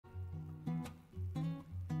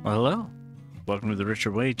Well, hello. Welcome to the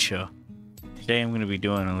Richard Wade Show. Today I'm going to be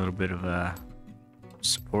doing a little bit of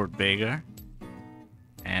support Veigar,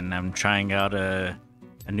 and I'm trying out a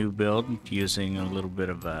new build using a little bit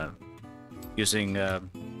of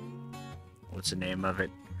what's the name of it?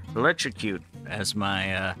 Electrocute as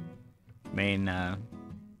my main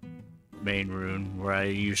rune, where I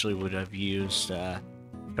usually would have used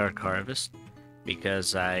Dark Harvest,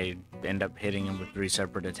 because I end up hitting him with 3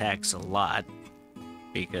 separate attacks a lot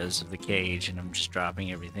because of the cage, and I'm just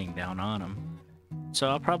dropping everything down on him. So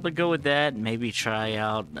I'll probably go with that and maybe try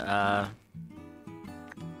out I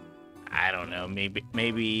don't know,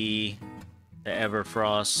 maybe the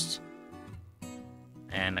Everfrost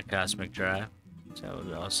and a Cosmic Drive, so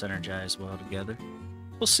it'll all synergize well together.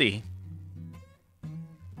 We'll see.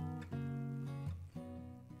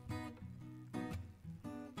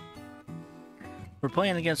 We're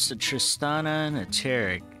playing against a Tristana and a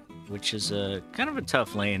Taric, which is a kind of a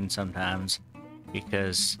tough lane sometimes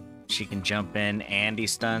because she can jump in and he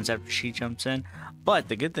stuns after she jumps in. But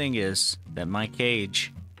the good thing is that my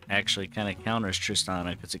cage actually kind of counters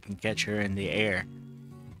Tristana because it can catch her in the air.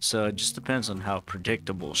 So it just depends on how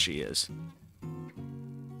predictable she is.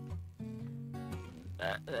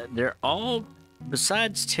 They're all,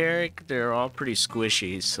 besides Taric, they're all pretty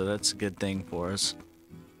squishy, so that's a good thing for us.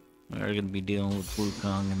 We're going to be dealing with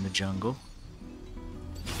Wukong in the jungle.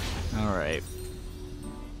 Alright.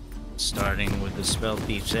 Starting with the Spell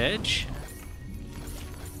Thief's Edge.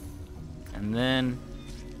 And then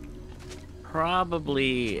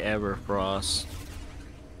probably Everfrost.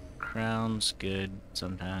 Crown's good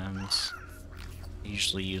sometimes.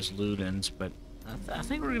 Usually use Ludens, but I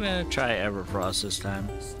think we're gonna try Everfrost this time.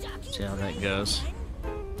 See how that goes.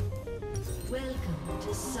 Welcome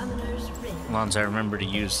to Summoner's Rift. As long as I remember to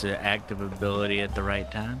use the active ability at the right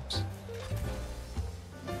times.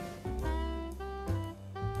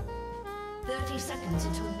 30 seconds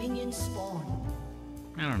until minions spawn.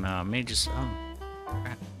 I don't know, I may just... oh,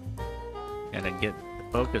 crap. Gotta get the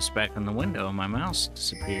focus back on the window. My mouse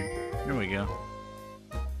disappeared. There we go.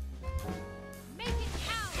 Make it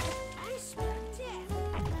count. Whisper death.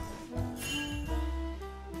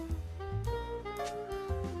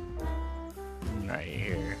 Right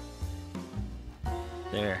here.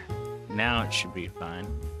 There. Now it should be fine.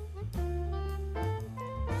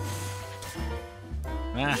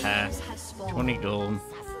 Aha. 20 gold.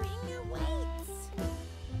 Suffering awaits.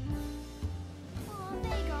 Oh,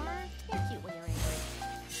 Veigar, you're cute when you're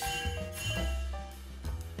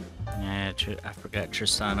angry. Yeah, I forgot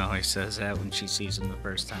Tristana always says that when she sees him the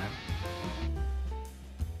first time.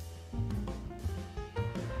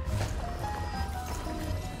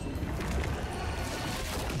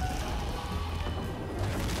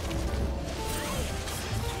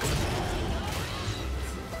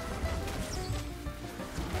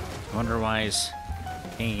 I wonder why he's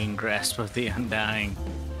hanging grasp of the Undying.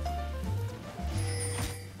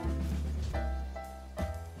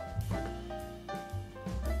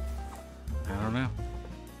 I don't know.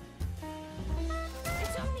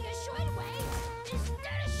 It's only a short way. It's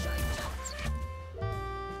not a short jump.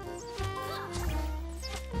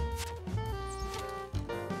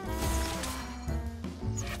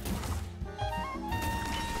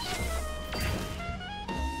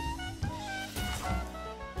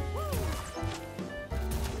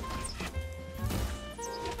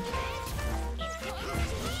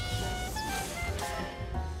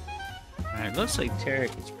 Alright, looks like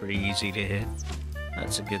Taric is pretty easy to hit.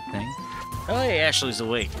 That's a good thing. Oh, hey, Ashley's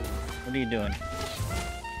awake. What are you doing?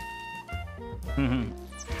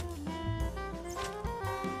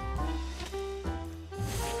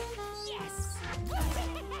 Yes.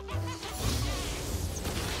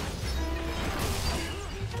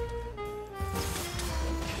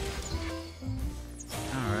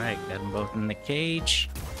 Alright, got them both in the cage.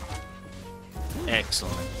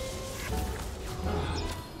 Excellent.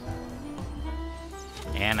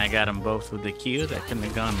 And I got them both with the Q. That couldn't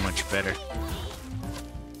have gone much better.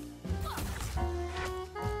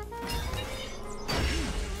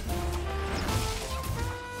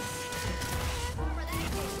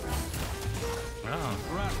 Oh,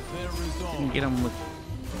 didn't get them with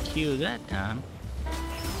Q that time.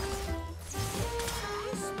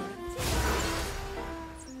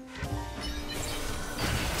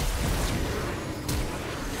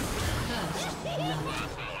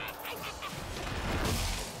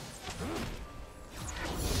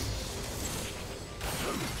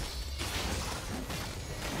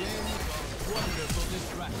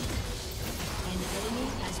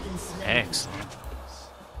 Excellent.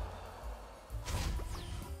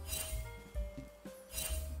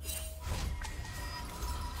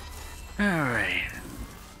 Alright.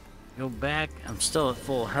 Go back. I'm still at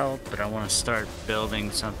full health, but I want to start building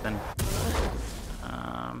something.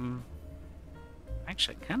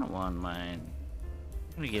 Actually, I kind of want mine.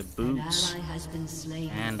 I'm gonna get boots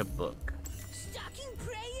and a book. Stalking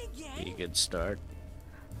prey again. Be a good start.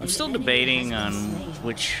 I'm still debating on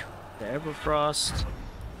which the Everfrost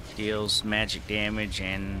deals magic damage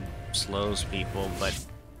and slows people, but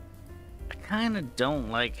I kind of don't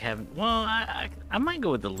like having. Well, I might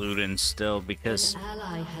go with the Ludin still because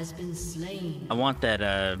I want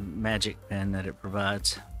that magic pen that it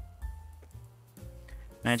provides.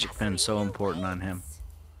 Magic pen's so important on him.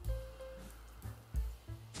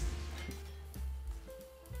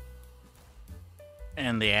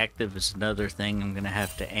 And the active is another thing I'm gonna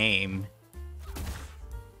have to aim.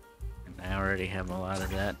 And I already have a lot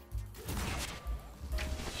of that.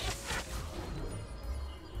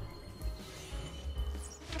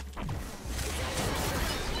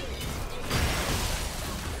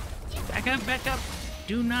 Back up, back up!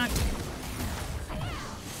 Do not.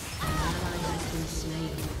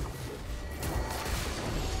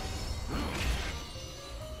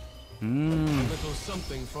 A little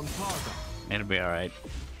something from Targa. It'll be alright.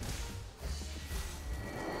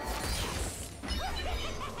 We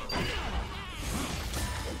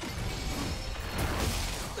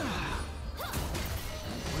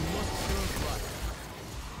must serve right.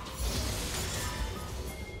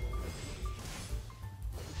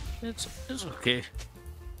 It's okay.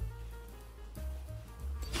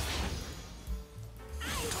 I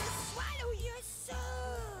will swallow your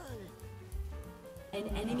soul. An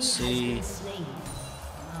enemy Let's has see. been slain.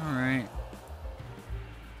 Alright.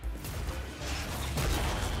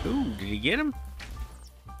 Ooh, did he get him?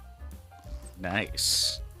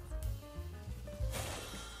 Nice.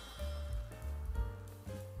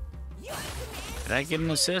 Did I get an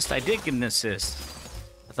assist? I did get an assist.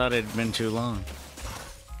 I thought it had been too long.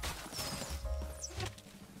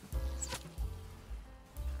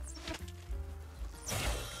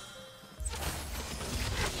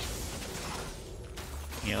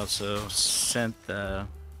 He also sent the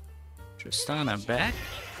Tristana back.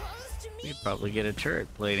 We'd probably get a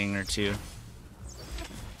turret plating or two.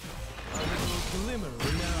 A little glimmer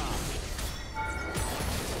in their eyes.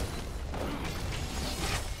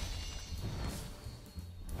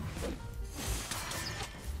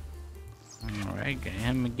 Alright, got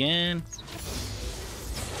him again.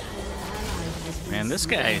 Man, this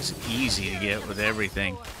guy is easy to get with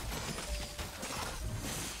everything.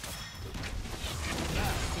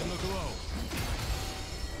 Back in the glow.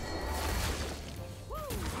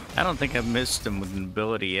 I don't think I've missed him with an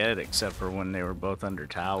ability yet, except for when they were both under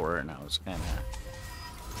tower and I was kind of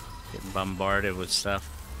getting bombarded with stuff.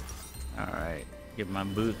 Alright, get my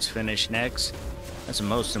boots finished next. That's the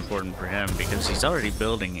most important for him because he's already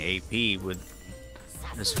building AP with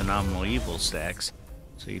this phenomenal evil stacks.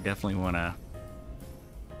 So you definitely want to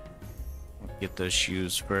get those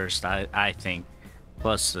shoes first, I think.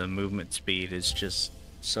 Plus the movement speed is just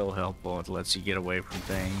so helpful. It lets you get away from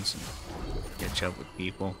things and catch up with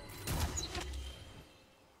people.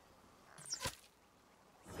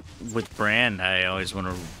 With Brand, I always want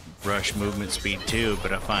to rush movement speed too,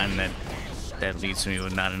 but I find that that leaves me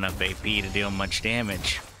with not enough AP to deal much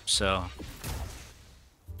damage. So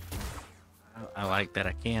I like that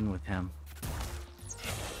I can with him.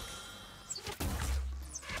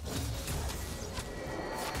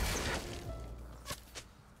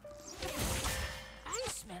 I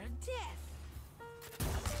smell death.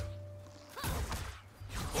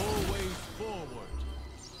 Always forward.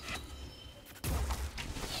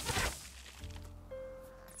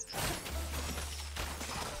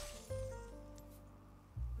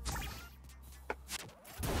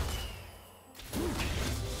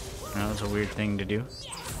 That was a weird thing to do.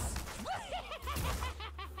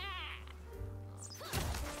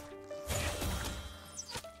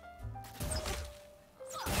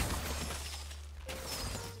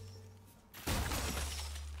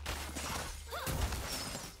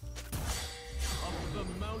 Up the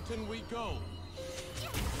mountain we go.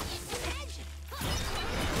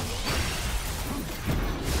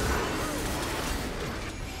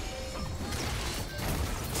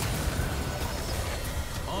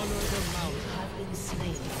 Honor the mountain. Have been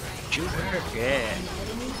slain. Shoot her, yeah. An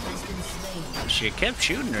enemy has been slain. If she kept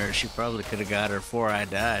shooting her, she probably could have got her before I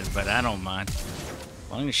died, but I don't mind. As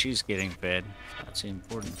long as she's getting fed, that's the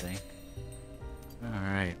important thing.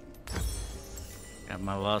 Alright. Got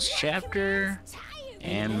my lost chapter,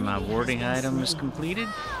 and my warding item is completed.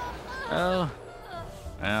 Oh,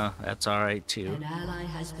 well, that's alright too. An ally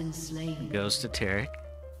has been slain. Goes to Tarek.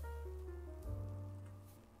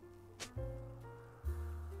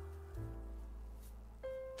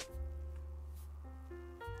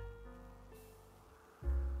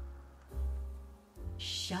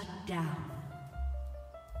 Shut down.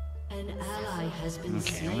 An ally has been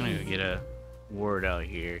Okay, I'm gonna go slain. get a ward out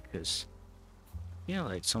here because I feel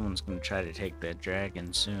like someone's gonna try to take that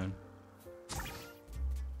dragon soon.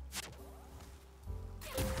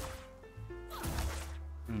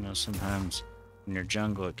 You know, sometimes in your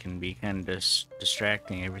jungle it can be kind of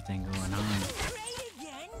distracting, everything going on,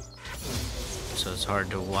 so it's hard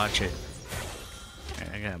to watch it.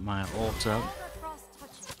 Alright, I got my ult up.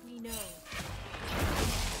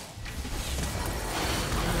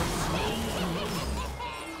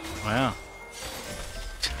 Wow.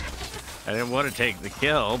 I didn't want to take the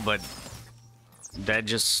kill, but that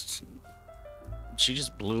just... she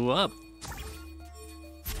just blew up.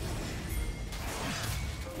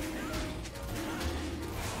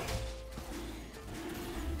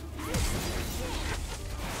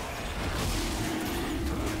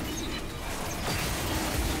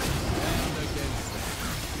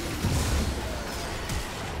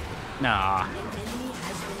 Nah.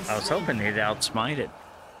 I was hoping he'd outsmite it.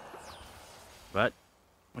 But,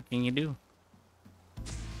 what can you do?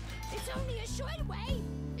 It's only a short way.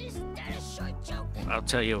 Is that a short joke? I'll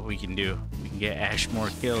tell you what we can do. We can get Ashe more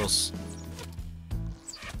kills.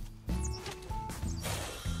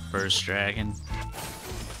 First dragon.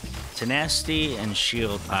 Tenacity and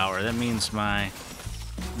shield power. That means my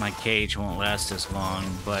cage won't last as long,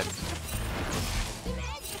 but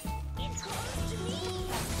It comes to me.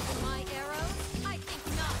 My arrows? I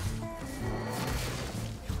think not.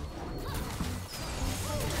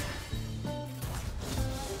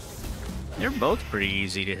 they're both pretty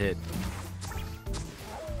easy to hit.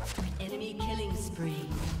 Enemy killing spree.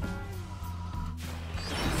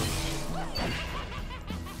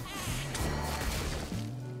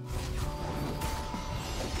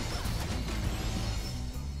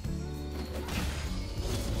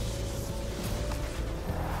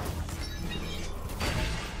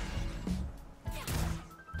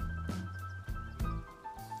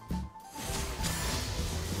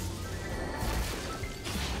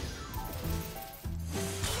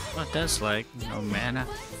 What that's like? No mana.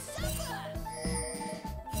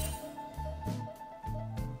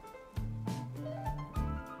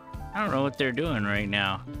 I don't know what they're doing right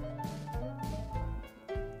now.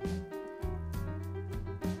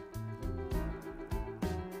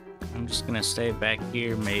 I'm just gonna stay back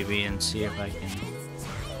here maybe and see if I can.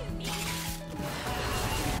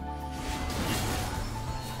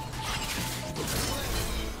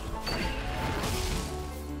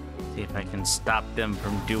 See if I can stop them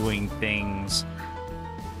from doing things.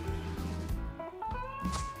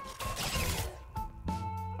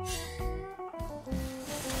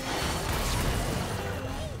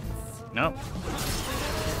 Nope.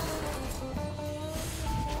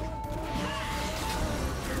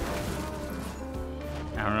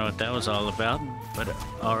 I don't know what that was all about, but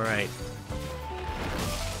alright.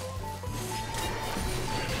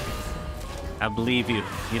 I believe you.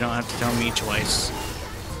 You don't have to tell me twice.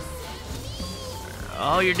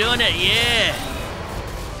 Oh, you're doing it, yeah!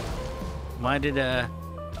 Why did, oh.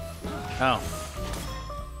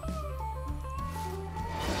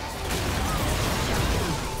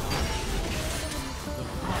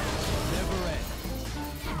 Never end.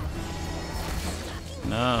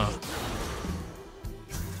 No.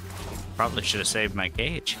 Probably should have saved my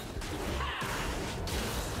cage.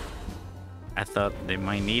 I thought they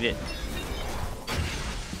might need it.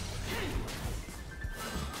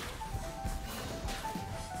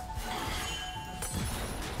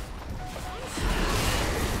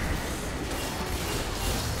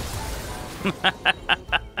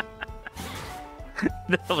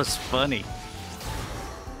 That was funny.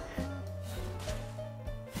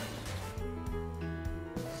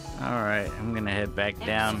 Alright, I'm gonna head back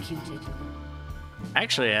down. Executed.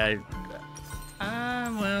 Actually, well,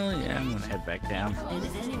 yeah, I'm gonna head back down. An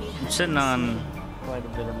enemy I'm has sitting been on slain. quite a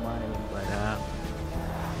bit of money, but, I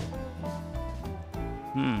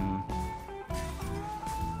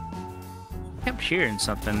kept hearing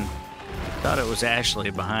something. Thought it was Ashley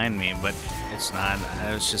behind me, but it's not.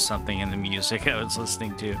 It was just something in the music I was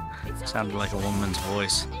listening to. It sounded like a woman's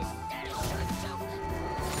voice. Is that a short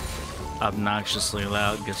joke? Obnoxiously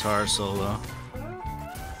loud guitar solo.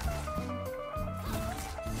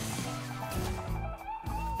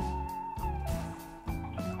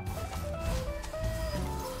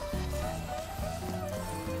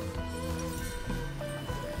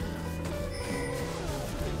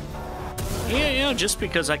 Yeah, you know, just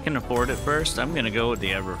because I can afford it first, I'm gonna go with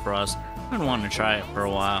the Everfrost. I've been wanting to try it for a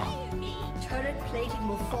while. Turret plating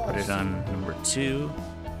will fall. Put it on number 2.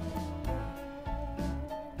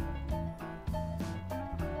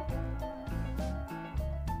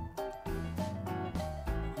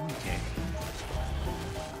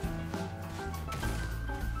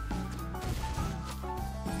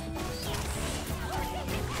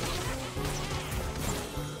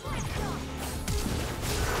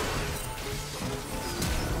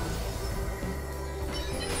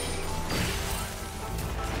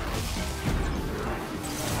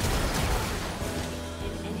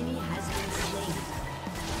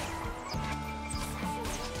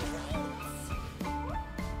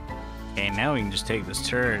 now we can just take this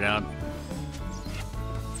turret out.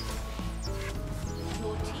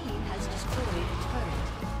 Your team has destroyed a turret.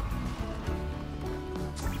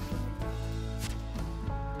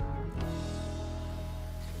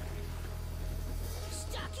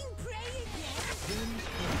 Stalking prey again.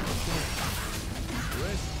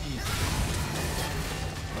 Rest easy.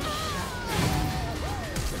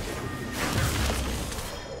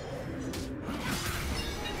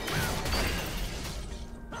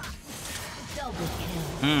 Double kill.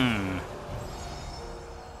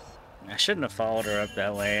 I shouldn't have followed her up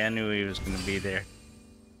that way. I knew he was going to be there.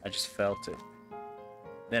 I just felt it.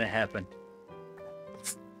 Then it happened.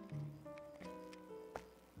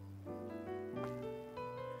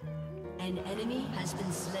 An enemy has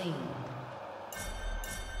been slain.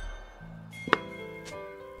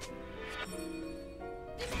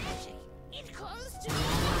 The magic. It calls to me.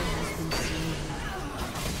 Has been slain.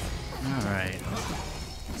 Alright.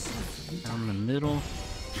 Down the middle.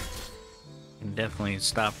 Can definitely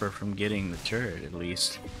stop her from getting the turret, at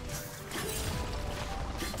least.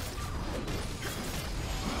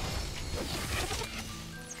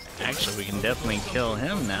 Actually, we can definitely kill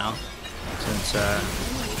him now, since,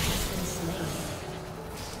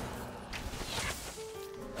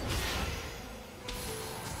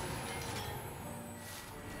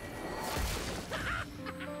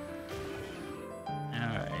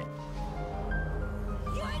 Alright.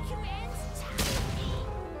 Your commands tell me.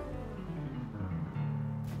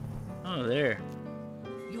 Oh, there.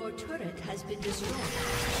 Your turret has been destroyed.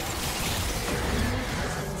 Your enemy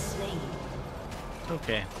has been slain.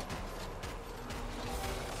 Okay.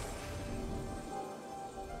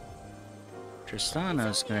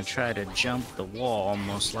 Tristana's gonna try to jump the wall,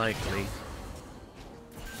 most likely.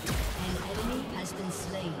 An enemy has been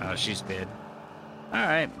slain. Oh, she's dead.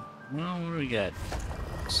 Alright. Well, what do we got?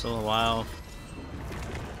 Still a while.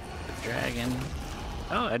 The dragon.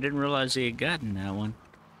 Oh, I didn't realize he had gotten that one.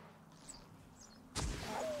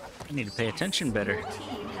 I need to pay attention better. Your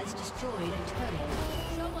team has destroyed a turret.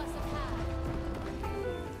 Show us a path.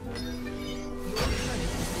 Your turret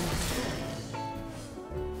has been destroyed.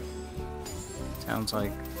 Sounds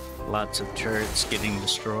like lots of turrets getting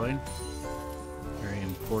destroyed. Very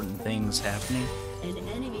important things happening. An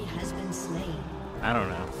enemy has been slain. I don't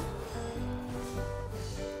know.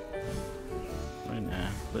 I'm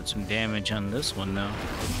gonna put some damage on this one though.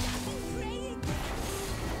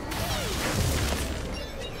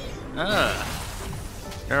 Ugh.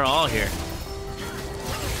 They're all here.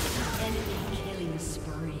 Enemy killing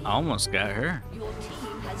spree. I almost got her. Your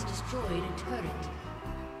team has destroyed a turret.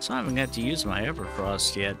 So I haven't got to use my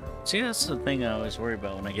Everfrost yet. See, that's the thing I always worry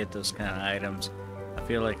about when I get those kind of items. I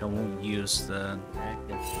feel like I won't use the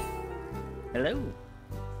active. Hello.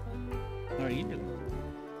 How are you doing?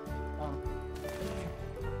 Oh.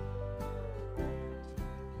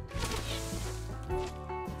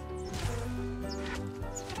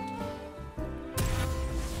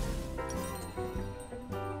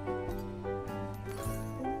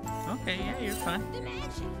 Okay, yeah, you're fine. The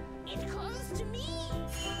magic. It calls to me.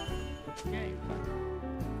 Yeah, you're fine.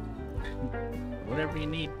 Whatever you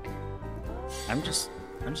need. I'm just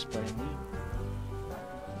playing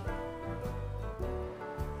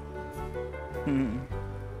you.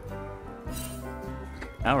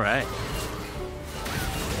 All right.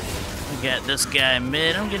 We got this guy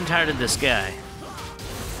mid. I'm getting tired of this guy.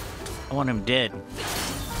 I want him dead.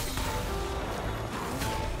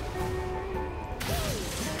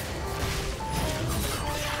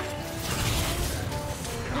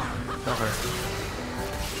 Kill her.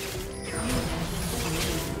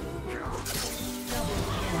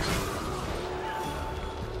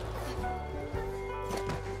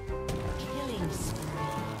 Killing spree.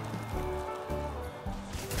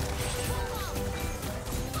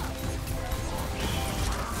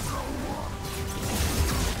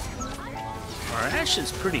 Our Ashe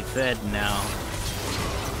is pretty fed now.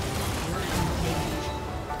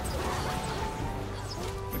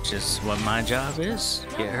 Which is what my job is.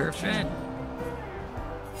 Get her fed.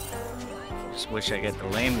 Just wish I got the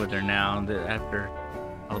lane with her now. That after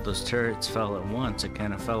all those turrets fell at once, it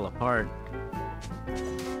kind of fell apart.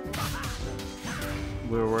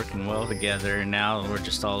 We were working well together, and now we're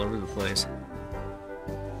just all over the place.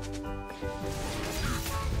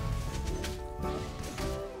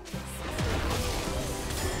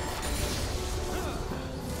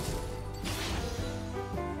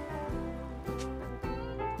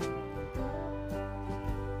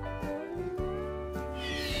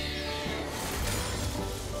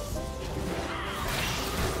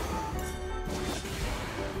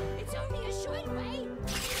 It's only a short way.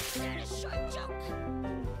 It's not a short joke.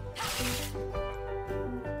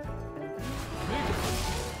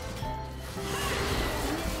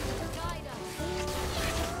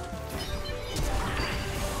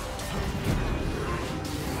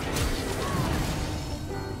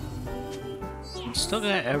 still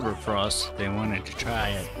got Everfrost if they wanted to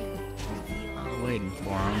try it. I'm waiting for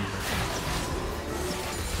them.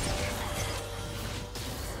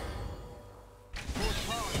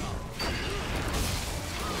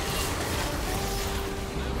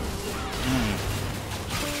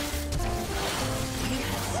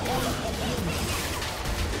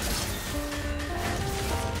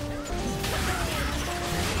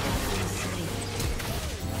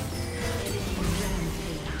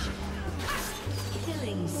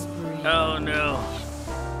 Oh no.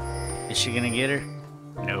 Is she gonna get her?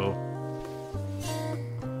 No.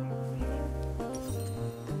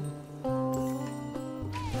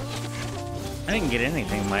 I didn't get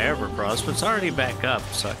anything in my Evercross, but it's already back up,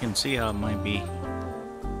 so I can see how it might be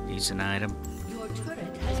a decent item. Your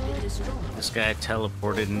turret has been destroyed. This guy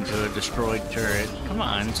teleported into a destroyed turret. Come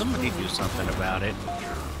on, somebody do something about it.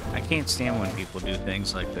 I can't stand when people do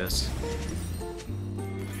things like this.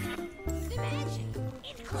 The magic.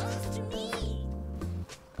 It comes to me.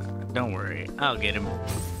 Don't worry, I'll get him.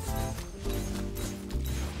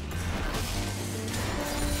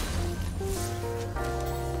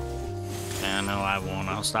 No, I won't.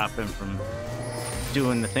 I'll stop him from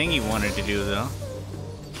doing the thing he wanted to do, though.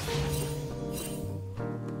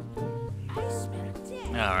 I smell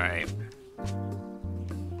death. Alright.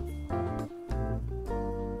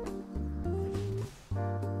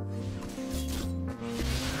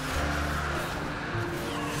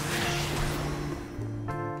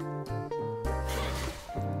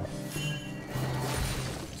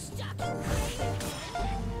 Stuck in grave.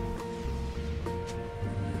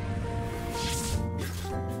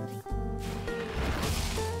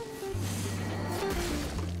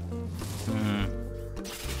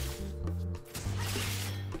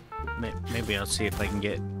 Maybe I'll see if I can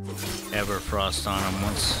get Everfrost on him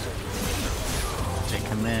once they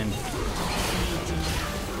come in.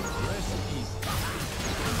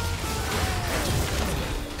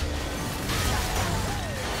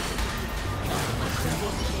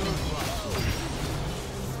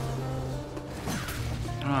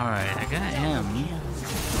 Alright, I got him.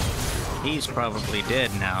 He's probably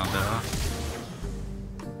dead now, though.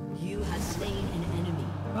 You have slain an enemy.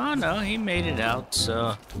 Oh no, he made it out,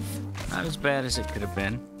 so not as bad as it could have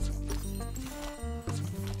been.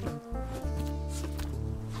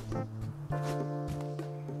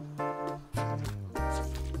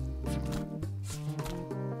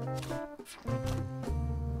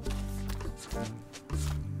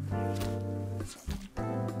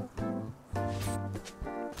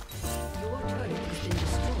 Your turret has been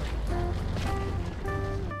destroyed.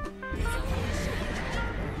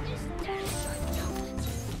 This dinosaur don't.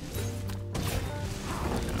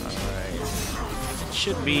 Alright.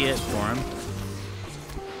 Should be it for him.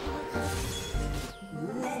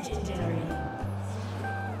 Legendary.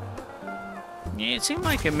 Yeah, it seemed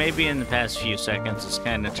like it maybe in the past few seconds it's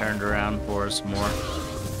kind of turned around for us more.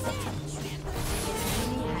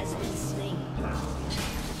 Enemy has been slain.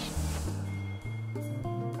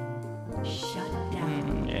 Shut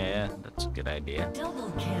down. Yeah, that's a good idea. Double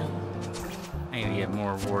kill. I need to get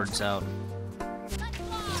more wards out.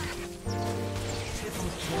 Triple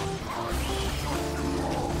kill.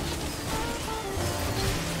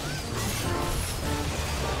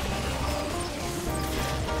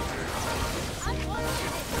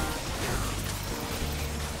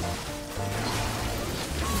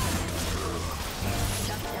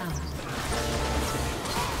 Shut down.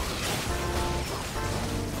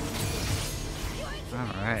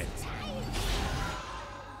 Alright.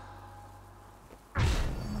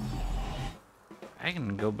 I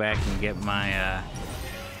can go back and get my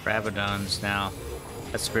Rabadons now.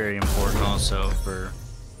 That's very important also for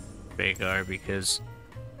Veigar because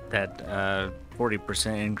that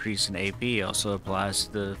 40% increase in AP also applies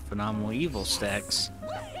to the Phenomenal Evil stacks.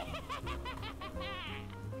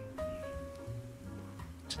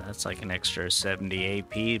 So that's like an extra 70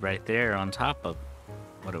 AP right there on top of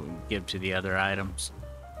what it would give to the other items.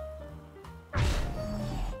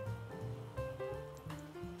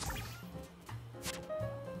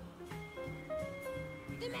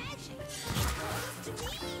 The magic. It comes to me.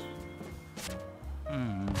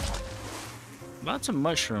 Lots of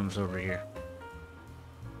mushrooms over here.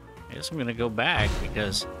 I guess I'm gonna go back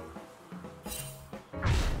because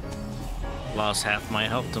lost half my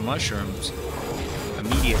health to mushrooms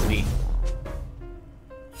immediately.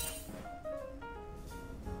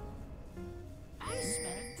 I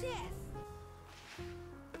smell death.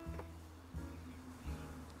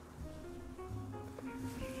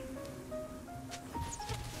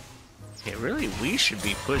 Yeah, really, we should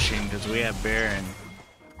be pushing because we have Baron.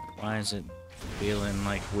 Why is it feeling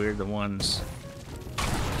like we're the ones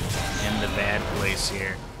in the bad place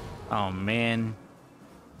here. Oh man.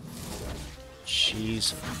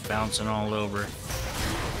 She's bouncing all over.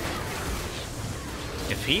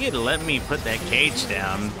 If he had let me put that cage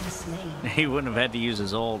down, he wouldn't have had to use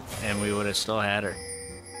his ult, and we would have still had her.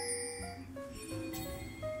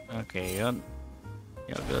 Okay, y'all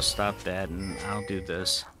go stop that, and I'll do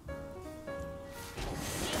this.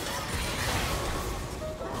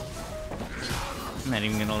 I'm not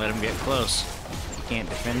even gonna let him get close. You can't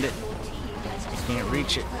defend it. You can't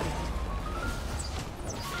reach it.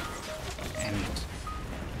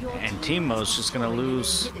 And Teemo's just gonna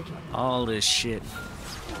lose all this shit.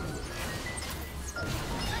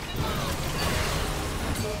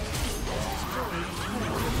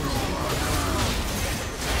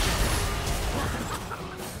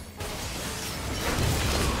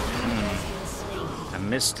 I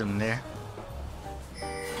missed him there.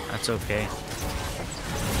 That's okay.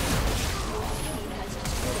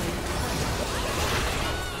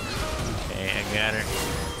 Okay, I got her.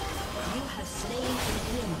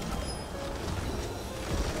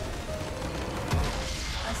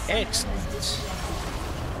 Excellent.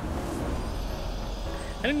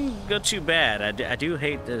 I didn't go too bad. I do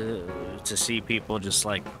hate to see people just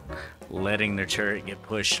like letting their turret get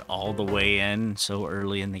pushed all the way in so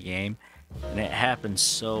early in the game. And it happens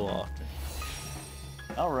so often.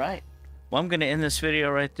 Alright. Well, I'm going to end this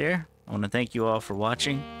video right there. I want to thank you all for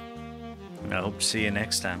watching. And I hope to see you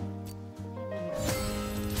next time.